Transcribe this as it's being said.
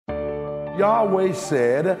Yahweh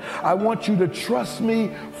said, I want you to trust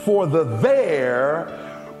me for the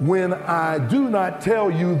there when I do not tell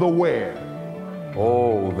you the where.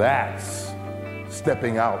 Oh, that's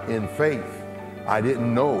stepping out in faith. I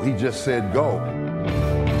didn't know. He just said go.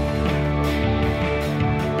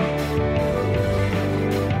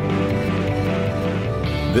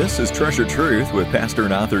 This is Treasure Truth with pastor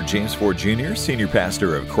and author James Ford Jr., senior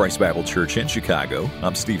pastor of Christ Bible Church in Chicago.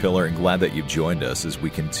 I'm Steve Hiller, and glad that you've joined us as we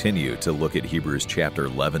continue to look at Hebrews chapter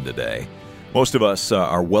 11 today. Most of us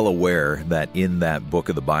are well aware that in that book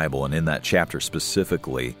of the Bible, and in that chapter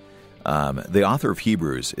specifically, the author of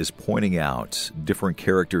Hebrews is pointing out different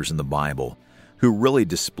characters in the Bible who really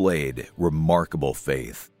displayed remarkable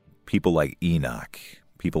faith. People like Enoch,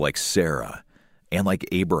 people like Sarah, and like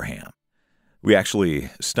Abraham. We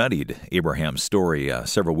actually studied Abraham's story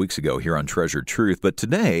several weeks ago here on Treasured Truth, but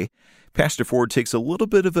today, Pastor Ford takes a little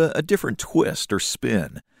bit of a different twist or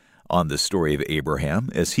spin on the story of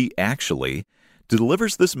Abraham as he actually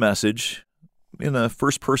delivers this message in a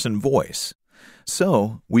first-person voice.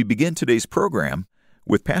 So, we begin today's program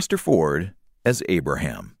with Pastor Ford as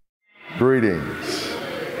Abraham. Greetings.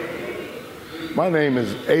 My name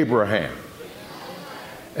is Abraham.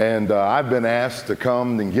 And I've been asked to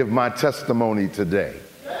come and give my testimony today.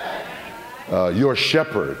 Your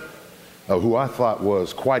shepherd, who I thought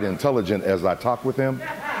was quite intelligent as I talked with him.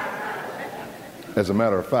 As a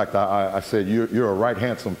matter of fact, I said, you're a right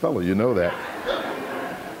handsome fellow, you know that.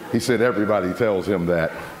 He said everybody tells him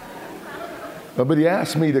that. But he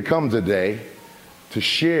asked me to come today to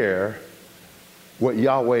share what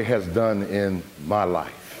Yahweh has done in my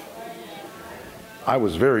life. I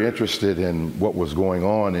was very interested in what was going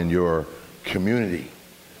on in your community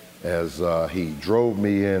as he drove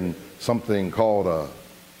me in something called a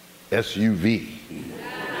SUV.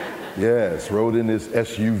 Yes, rode in this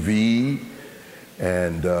SUV,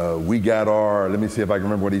 and we got our, let me see if I can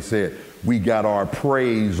remember what he said, we got our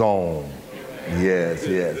praise on. Yes.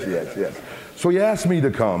 So he asked me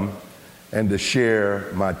to come and to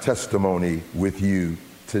share my testimony with you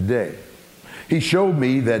today. He showed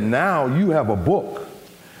me that now you have a book,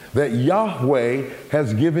 that Yahweh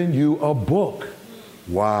has given you a book.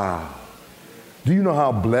 Wow. Do you know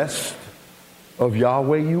how blessed of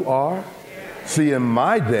Yahweh you are? See, in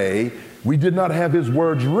my day, we did not have his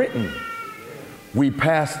words written. We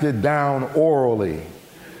passed it down orally.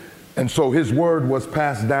 And so his word was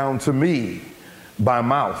passed down to me by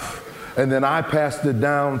mouth. And then I passed it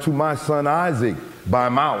down to my son Isaac by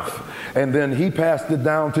mouth. And then he passed it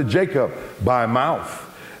down to Jacob by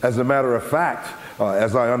mouth. As a matter of fact,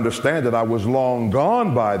 as I understand it, I was long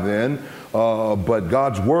gone by then, but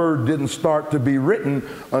God's word didn't start to be written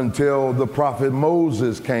until the prophet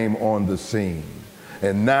Moses came on the scene.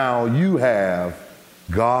 And now you have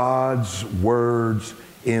God's words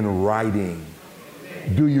in writing.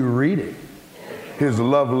 Do you read it? His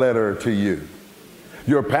love letter to you.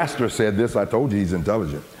 Your pastor said this. I told you he's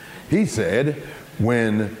intelligent. He said,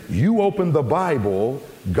 when you open the Bible,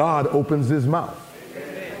 God opens his mouth.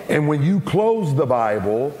 And when you close the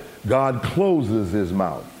Bible, God closes his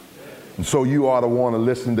mouth. And so you ought to want to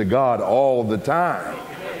listen to God all the time.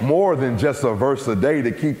 More than just a verse a day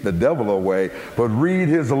to keep the devil away, but read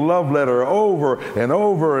his love letter over and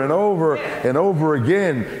over and over and over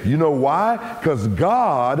again. You know why? Because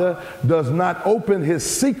God does not open his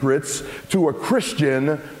secrets to a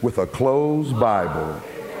Christian with a closed Bible.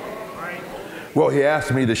 Well, he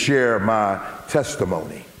asked me to share my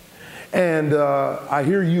testimony. And I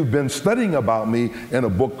hear you've been studying about me in a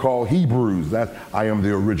book called Hebrews. I am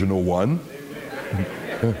the original one.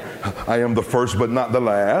 I am the first but not the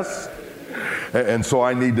last. And so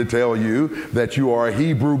I need to tell you that you are a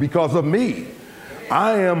Hebrew because of me.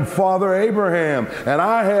 I am Father Abraham, and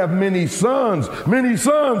I have many sons. Many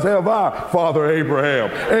sons have I, Father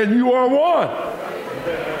Abraham, and you are one.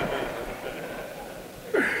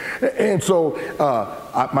 And so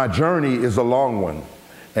my journey is a long one,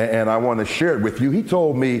 and I want to share it with you. He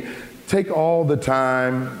told me, take all the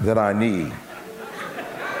time that I need.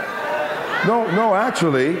 No,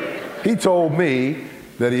 actually, he told me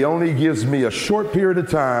that he only gives me a short period of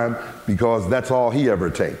time because that's all he ever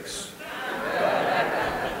takes.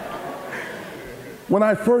 When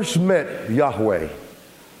I first met Yahweh,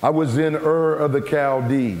 I was in Ur of the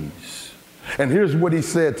Chaldees. And here's what he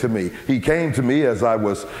said to me. He came to me as I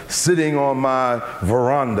was sitting on my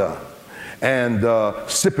veranda and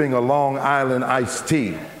sipping a Long Island iced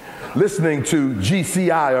tea, listening to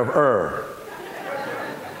GCI of Ur.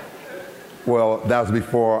 Well, that was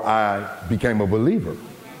before I became a believer.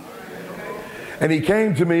 And he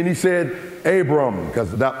came to me and he said, Abram,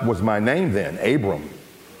 because that was my name then, Abram.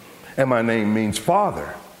 And my name means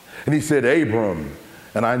father. And he said, Abram.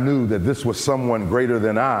 And I knew that this was someone greater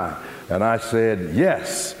than I. And I said,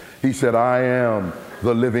 yes. He said, I am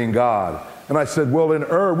the living God. And I said, well, in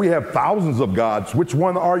Ur, we have thousands of gods. Which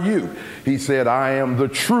one are you? He said, I am the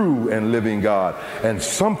true and living God. And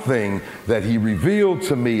something that he revealed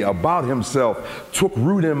to me about himself took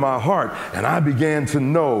root in my heart. And I began to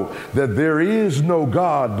know that there is no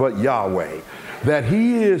God but Yahweh, that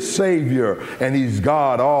he is Savior and he's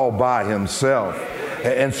God all by himself.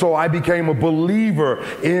 And so I became a believer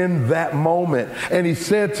in that moment. And he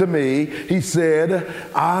said to me, he said,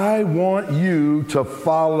 I want you to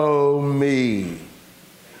follow me.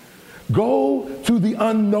 Go to the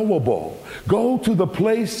unknowable. Go to the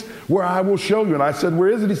place where I will show you. And I said, where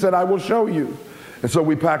is it? He said, I will show you. And so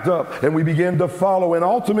we packed up and we began to follow. And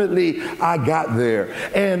ultimately, I got there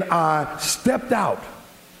and I stepped out.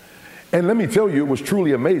 And let me tell you, it was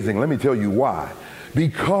truly amazing. Let me tell you why.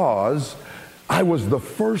 Because I was the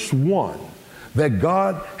first one that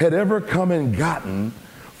God had ever come and gotten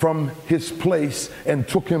from his place and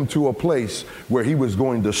took him to a place where he was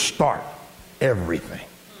going to start everything.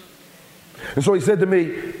 And so he said to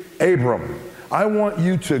me, Abram, I want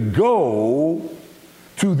you to go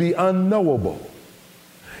to the unknowable.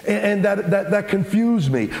 And that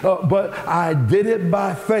confused me, but I did it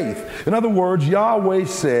by faith. In other words, Yahweh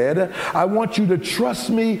said, I want you to trust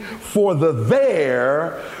me for the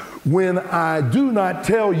there when I do not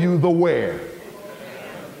tell you the where.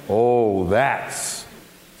 Oh, that's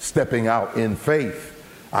stepping out in faith.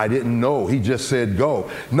 I didn't know. He just said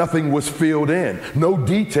go. Nothing was filled in. No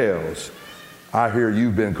details. I hear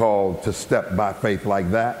you've been called to step by faith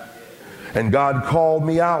like that. And God called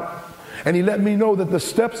me out. And he let me know that the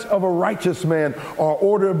steps of a righteous man are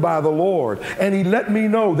ordered by the Lord. And he let me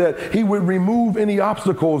know that he would remove any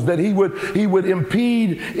obstacles, that he would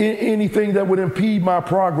impede anything that would impede my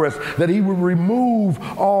progress, that he would remove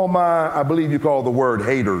all my, I believe you call the word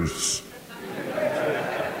haters.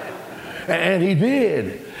 And he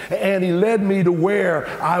did. And he led me to where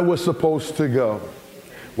I was supposed to go.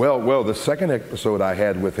 Well, the second episode I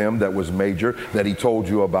had with him that was major, that he told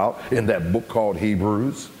you about in that book called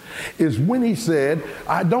Hebrews, is when he said,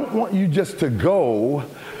 I don't want you just to go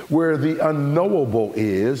where the unknowable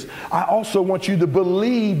is. I also want you to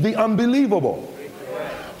believe the unbelievable.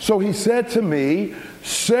 So he said to me,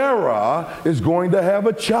 Sarah is going to have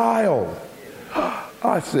a child.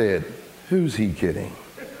 I said, who's he kidding?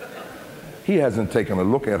 He hasn't taken a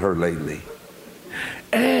look at her lately.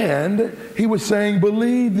 And he was saying,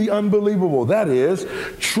 believe the unbelievable. That is,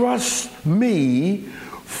 trust me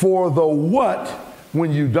for the what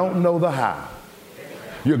when you don't know the how.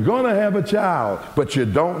 You're going to have a child, but you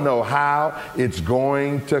don't know how it's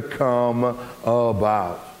going to come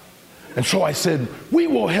about. And so I said, we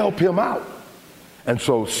will help him out. And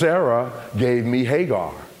so Sarah gave me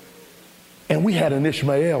Hagar. And we had an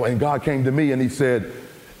Ishmael, and God came to me and he said,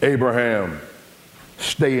 Abraham,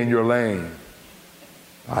 stay in your lane.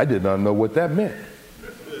 I did not know what that meant.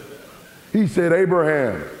 He said,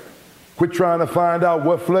 Abraham, quit trying to find out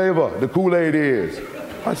what flavor the Kool-Aid is.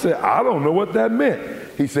 I said, I don't know what that meant.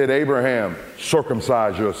 He said, Abraham,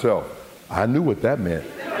 circumcise yourself. I knew what that meant.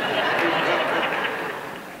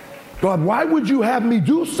 God, why would you have me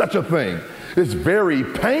do such a thing? It's very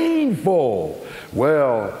painful.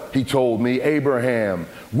 Well, he told me, Abraham,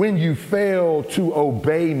 when you fail to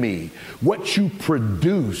obey me, what you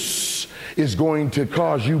produce is going to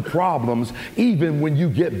cause you problems even when you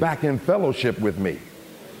get back in fellowship with me.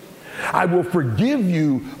 I will forgive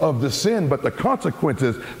you of the sin, but the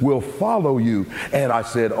consequences will follow you. And I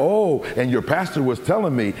said, oh, and your pastor was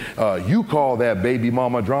telling me, you call that baby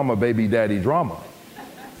mama drama, baby daddy drama.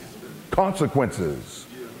 Consequences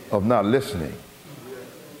of not listening.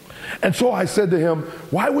 And so I said to him,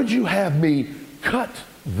 why would you have me cut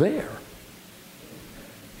there?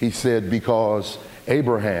 He said, because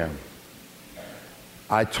Abraham,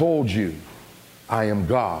 I told you I am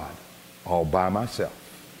God all by myself.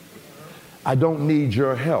 I don't need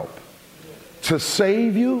your help to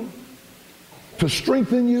save you, to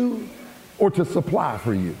strengthen you, or to supply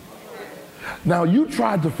for you. Now, you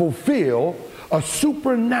tried to fulfill a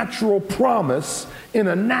supernatural promise in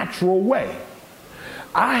a natural way.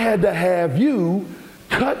 I had to have you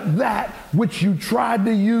cut that which you tried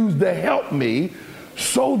to use to help me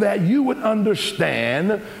so that you would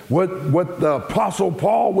understand what the Apostle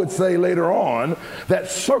Paul would say later on, that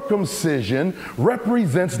circumcision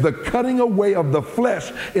represents the cutting away of the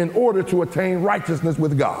flesh in order to attain righteousness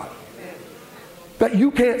with God. that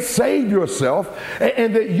you can't save yourself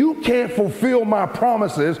and that you can't fulfill my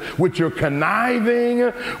promises with your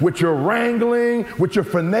conniving, with your wrangling, with your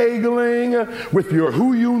finagling, with your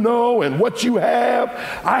who you know and what you have.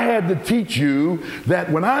 I had to teach you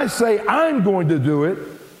that when I say I'm going to do it,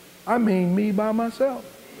 I mean me by myself.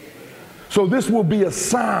 So this will be a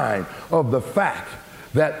sign of the fact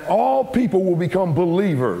that all people will become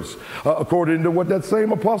believers, according to what that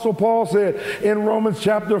same Apostle Paul said in Romans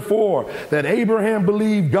chapter 4, that Abraham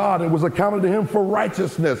believed God and was accounted to him for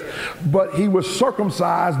righteousness. But he was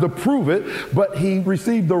circumcised to prove it, but he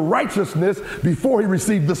received the righteousness before he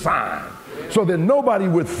received the sign. So that nobody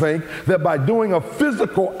would think that by doing a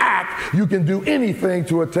physical act, you can do anything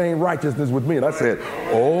to attain righteousness with me. And I said,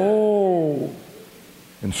 oh.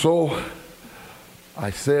 And so I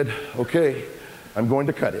said, okay, I'm going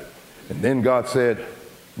to cut it. And then God said,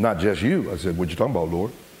 not just you. I said, what you talking about,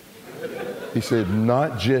 Lord? He said,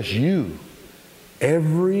 not just you.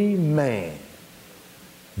 Every man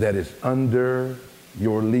that is under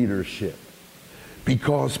your leadership.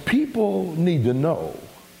 Because people need to know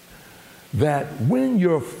that when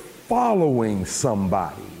you're following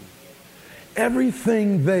somebody,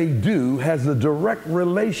 everything they do has a direct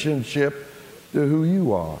relationship to who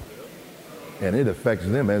you are. And it affects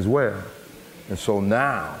them as well. And so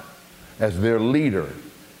now, as their leader,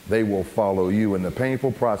 they will follow you in the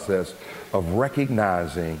painful process of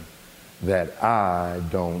recognizing that I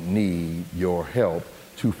don't need your help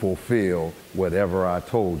to fulfill whatever I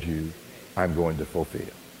told you I'm going to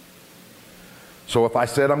fulfill. So if I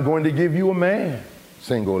said I'm going to give you a man,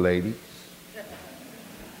 single ladies,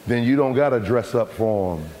 then you don't got to dress up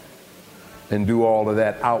for them and do all of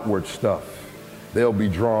that outward stuff. They'll be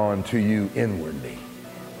drawn to you inwardly.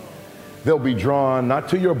 They'll be drawn not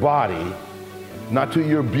to your body, not to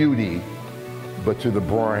your beauty, but to the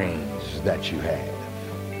brains that you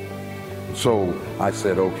have. So I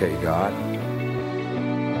said, okay, God.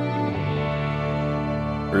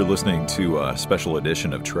 We're listening to a special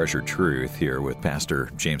edition of Treasured Truth here with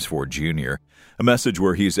Pastor James Ford Jr., a message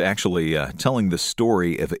where he's actually telling the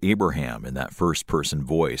story of Abraham in that first-person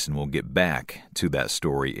voice, and we'll get back to that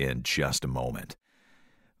story in just a moment.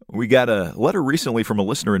 We got a letter recently from a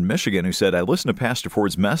listener in Michigan who said, I listened to Pastor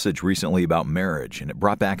Ford's message recently about marriage, and it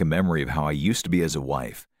brought back a memory of how I used to be as a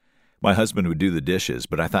wife. My husband would do the dishes,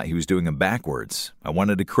 but I thought he was doing them backwards. I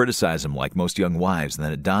wanted to criticize him like most young wives, and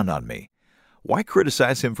then it dawned on me. Why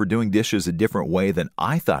criticize him for doing dishes a different way than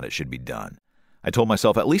I thought it should be done? I told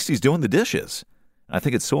myself, at least he's doing the dishes. I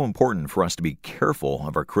think it's so important for us to be careful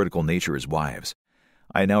of our critical nature as wives.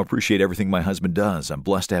 I now appreciate everything my husband does. I'm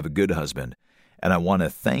blessed to have a good husband. And I want to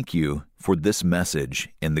thank you for this message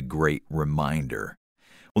and the great reminder.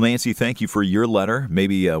 Well, Nancy, thank you for your letter.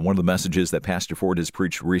 Maybe one of the messages that Pastor Ford has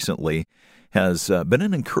preached recently has been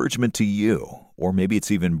an encouragement to you, or maybe it's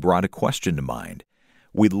even brought a question to mind.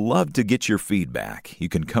 We'd love to get your feedback. You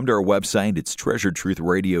can come to our website. It's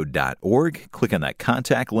treasuredtruthradio.org. Click on that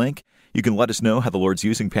contact link. You can let us know how the Lord's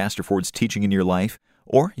using Pastor Ford's teaching in your life,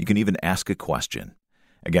 or you can even ask a question.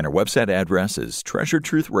 Again, our website address is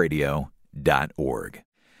treasuredtruthradio.org.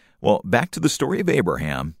 Well, back to the story of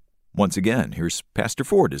Abraham. Once again, here's Pastor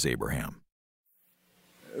Ford as Abraham.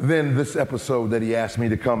 Then this episode that he asked me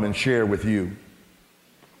to come and share with you,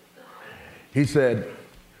 he said,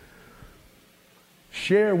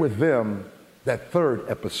 share with them that third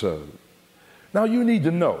episode. Now you need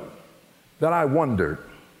to know that I wondered,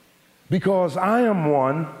 because I am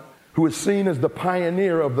one who is seen as the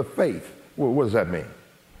pioneer of the faith. Well, what does that mean?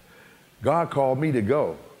 God called me to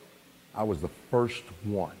go. I was the first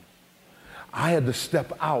one. I had to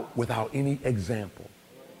step out without any example.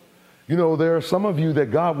 You know, there are some of you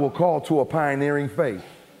that God will call to a pioneering faith.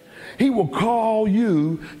 He will call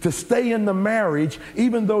you to stay in the marriage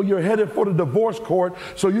even though you're headed for the divorce court,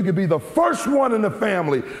 so you can be the first one in the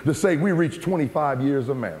family to say, we reached 25 years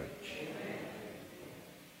of marriage.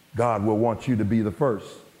 God will want you to be the first.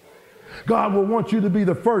 God will want you to be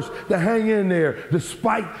the first to hang in there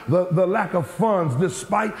despite the lack of funds,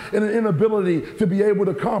 despite an inability to be able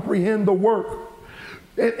to comprehend the work.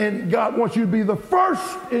 And God wants you to be the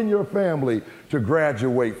first in your family to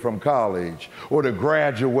graduate from college, or to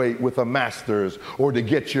graduate with a master's, or to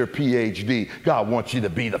get your PhD. God wants you to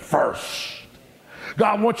be the first.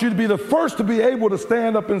 God wants you to be the first to be able to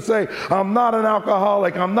stand up and say, I'm not an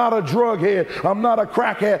alcoholic, I'm not a drug head, I'm not a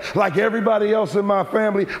crackhead like everybody else in my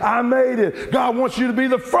family. I made it. God wants you to be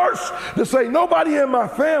the first to say, nobody in my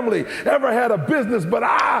family ever had a business, but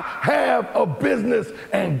I have a business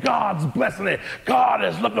and God's blessing it. God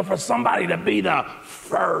is looking for somebody to be the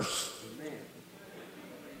first.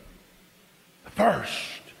 The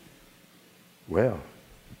first. Well,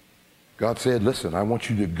 God said, listen, I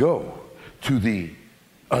want you to go to the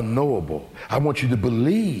unknowable. I want you to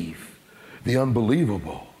believe the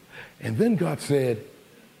unbelievable. And then God said,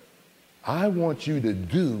 I want you to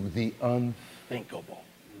do the unthinkable.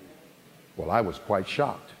 Well, I was quite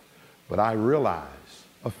shocked, but I realized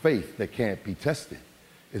a faith that can't be tested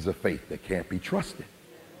is a faith that can't be trusted.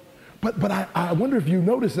 But I wonder if you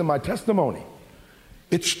notice in my testimony,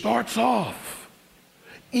 it starts off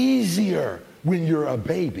easier when you're a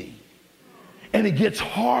baby, and it gets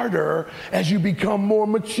harder as you become more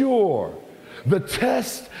mature. The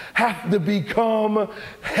tests have to become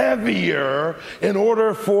heavier in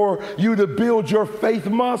order for you to build your faith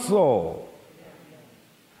muscle.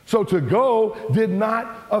 So to go did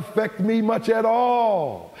not affect me much at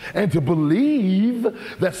all. And to believe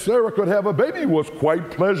that Sarah could have a baby was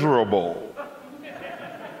quite pleasurable.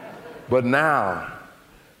 But now,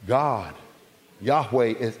 God,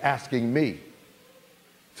 Yahweh, is asking me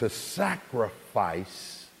to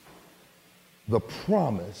sacrifice the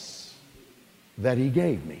promise that he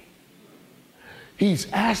gave me.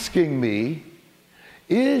 He's asking me,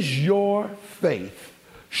 is your faith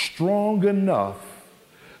strong enough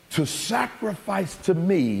to sacrifice to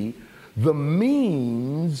me the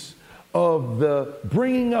means of the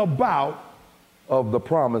bringing about of the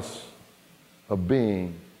promise of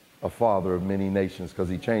being a father of many nations? Because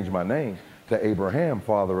he changed my name to Abraham,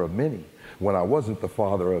 father of many, when I wasn't the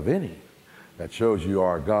father of any. That shows you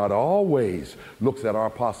our God always looks at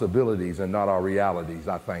our possibilities and not our realities.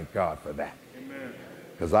 I thank God for that.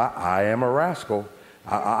 Because I am a rascal.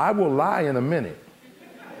 I will lie in a minute.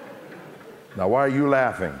 Now, why are you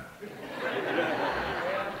laughing?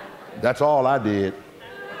 That's all I did.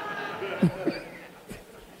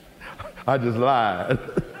 I just lied.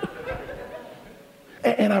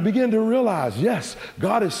 And I began to realize, yes,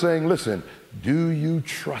 God is saying, listen, do you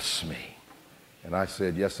trust me? And I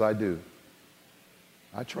said, yes, I do.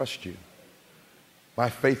 I trust you. My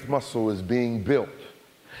faith muscle is being built.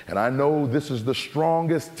 And I know this is the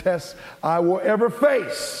strongest test I will ever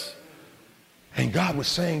face. And God was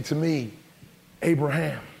saying to me,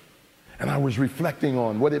 Abraham, and I was reflecting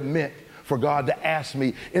on what it meant for God to ask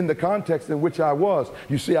me in the context in which I was.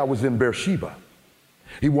 You see, I was in Beersheba.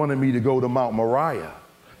 He wanted me to go to Mount Moriah.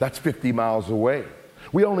 That's 50 miles away.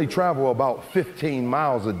 We only travel about 15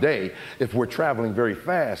 miles a day if we're traveling very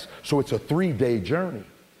fast, so it's a 3-day journey.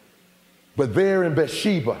 But there in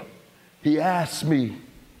Beersheba, he asked me,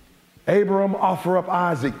 Abram, offer up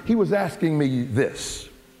Isaac. He was asking me this,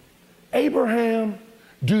 Abraham,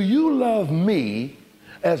 do you love me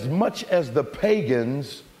as much as the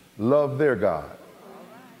pagans love their God?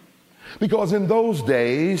 Because in those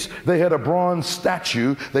days, they had a bronze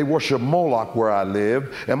statue. They worshiped Moloch where I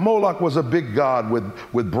lived. And Moloch was a big god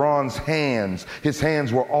with bronze hands. His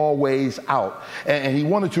hands were always out. And he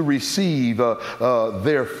wanted to receive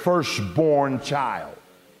their firstborn child.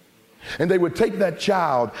 And they would take that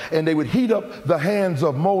child and they would heat up the hands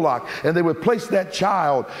of Moloch. And they would place that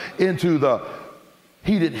child into the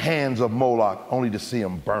heated hands of Moloch only to see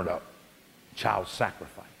him burn up. Child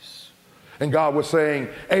sacrifice. And God was saying,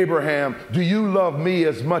 Abraham, do you love me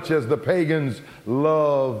as much as the pagans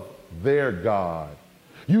love their God?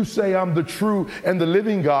 You say I'm the true and the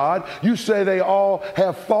living God. You say they all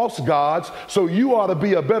have false gods, so you ought to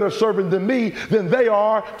be a better servant than me than they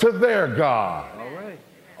are to their God. All right.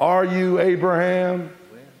 Are you, Abraham?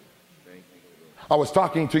 I was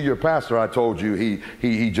talking to your pastor. I told you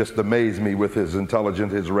he just amazed me with his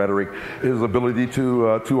intelligence, his rhetoric, his ability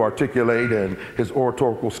to articulate, and his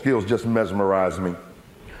oratorical skills just mesmerized me.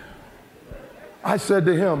 I said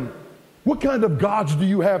to him, what kind of gods do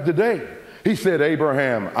you have today? He said,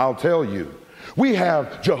 Abraham, I'll tell you. We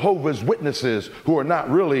have Jehovah's Witnesses who are not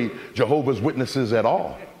really Jehovah's Witnesses at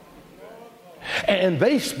all. And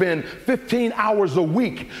they spend 15 hours a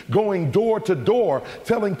week going door to door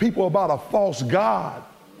telling people about a false God.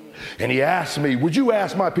 And he asked me, would you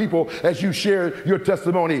ask my people as you share your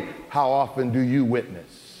testimony, how often do you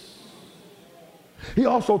witness? He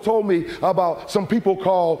also told me about some people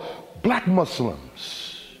called black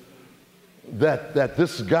Muslims that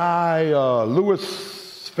this guy, Louis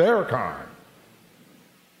Farrakhan,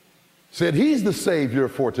 said he's the savior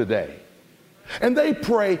for today. And they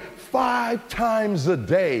pray 5 times a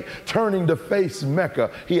day, turning to face Mecca.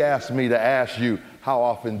 He asked me to ask you, how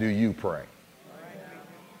often do you pray?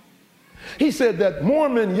 He said that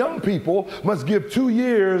Mormon young people must give 2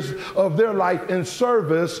 years of their life in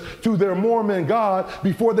service to their Mormon God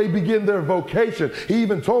before they begin their vocation. He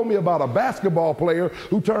even told me about a basketball player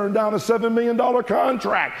who turned down a $7 million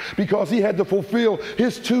contract because he had to fulfill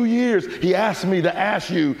his 2 years. He asked me to ask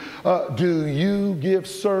you, do you give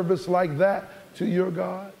service like that to your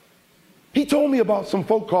God? He told me about some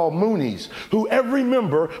folk called Moonies, who every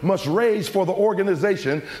member must raise for the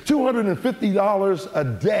organization $250 a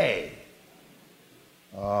day.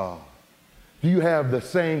 Do you have the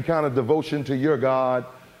same kind of devotion to your God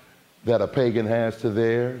that a pagan has to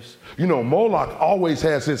theirs? You know, Moloch always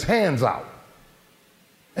has his hands out.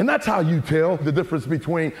 And that's how you tell the difference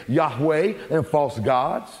between Yahweh and false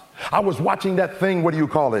gods. I was watching that thing, what do you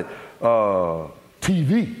call it?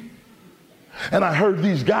 TV. And I heard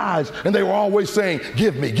these guys, and they were always saying,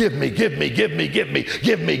 give me, give me, give me, give me, give me,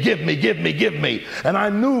 give me, give me, give me, give me. And I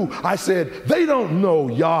knew, I said, they don't know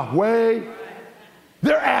Yahweh.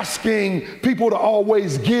 They're asking people to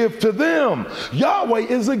always give to them. Yahweh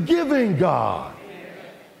is a giving God.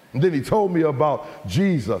 And then he told me about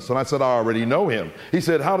Jesus, and I said, I already know him. He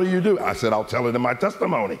said, how do you do? I said, I'll tell it in my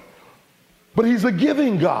testimony. But he's a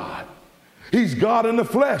giving God. He's God in the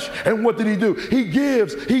flesh. And what did he do? He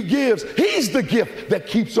gives, he gives. He's the gift that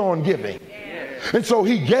keeps on giving. And so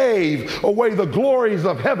he gave away the glories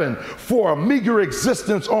of heaven for a meager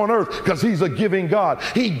existence on earth because he's a giving God.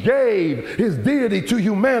 He gave his deity to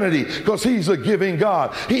humanity because he's a giving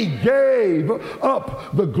God. He gave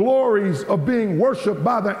up the glories of being worshiped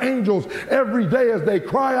by the angels every day as they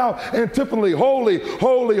cry out antiphonally, holy,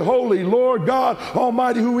 holy, holy, Lord God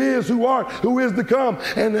Almighty, who is, who art, who is to come.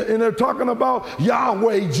 And they're talking about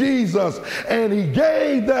Yahweh, Jesus. And he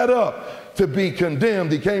gave that up to be condemned.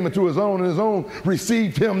 He came into his own, and his own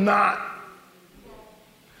received him not.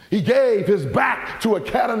 He gave his back to a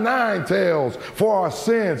cat of nine tails for our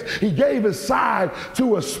sins. He gave his side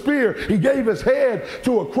to a spear. He gave his head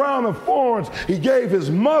to a crown of thorns. He gave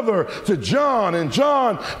his mother to John, and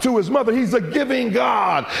John to his mother. He's a giving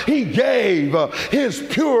God. He gave his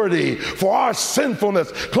purity for our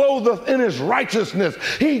sinfulness, clothed us in his righteousness.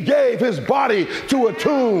 He gave his body to a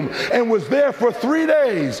tomb and was there for 3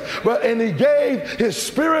 days. And he gave his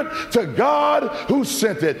spirit to God who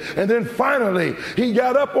sent it. And then finally, he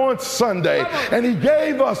got up on Sunday and he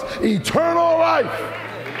gave us eternal life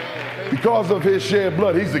because of his shed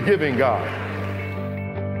blood. He's a giving God.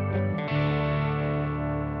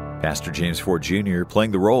 Pastor James Ford Jr. playing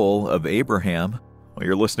the role of Abraham. Well,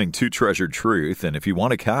 you're listening to Treasured Truth, and if you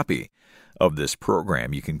want a copy of this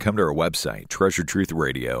program, you can come to our website,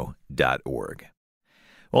 treasuredtruthradio.org.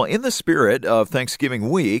 Well, in the spirit of Thanksgiving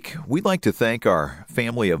week, we'd like to thank our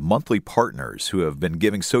family of monthly partners who have been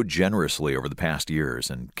giving so generously over the past years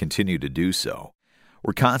and continue to do so.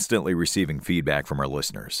 We're constantly receiving feedback from our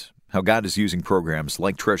listeners, how God is using programs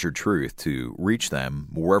like Treasured Truth to reach them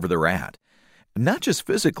wherever they're at. Not just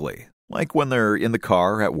physically, like when they're in the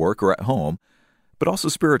car, at work, or at home, but also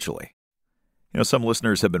spiritually. You know, some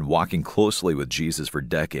listeners have been walking closely with Jesus for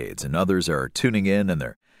decades, and others are tuning in and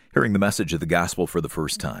they're hearing the message of the gospel for the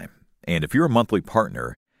first time. And if you're a monthly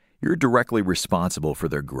partner, you're directly responsible for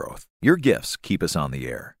their growth. Your gifts keep us on the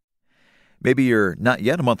air. Maybe you're not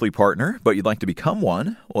yet a monthly partner, but you'd like to become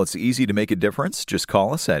one. Well, it's easy to make a difference. Just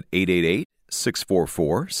call us at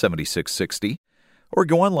 888-644-7660 or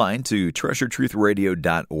go online to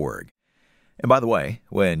treasuredtruthradio.org. And by the way,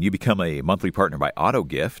 when you become a monthly partner by auto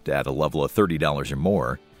gift at a level of $30 or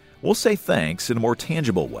more, we'll say thanks in a more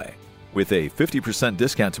tangible way with a 50%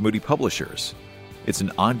 discount to Moody Publishers. It's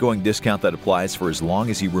an ongoing discount that applies for as long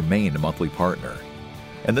as you remain a monthly partner.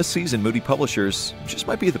 And this season, Moody Publishers just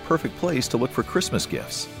might be the perfect place to look for Christmas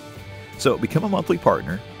gifts. So become a monthly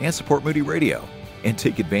partner and support Moody Radio and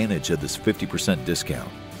take advantage of this 50%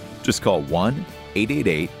 discount. Just call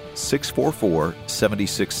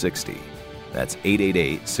 1-888-644-7660. That's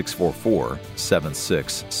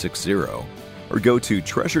 888-644-7660. Or go to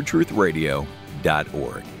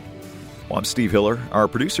treasuredtruthradio.org. Well, I'm Steve Hiller. Our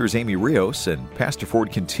producer is Amy Rios, and Pastor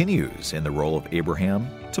Ford continues in the role of Abraham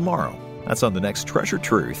tomorrow. That's on the next Treasured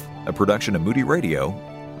Truth, a production of Moody Radio,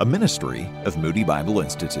 a ministry of Moody Bible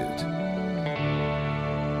Institute.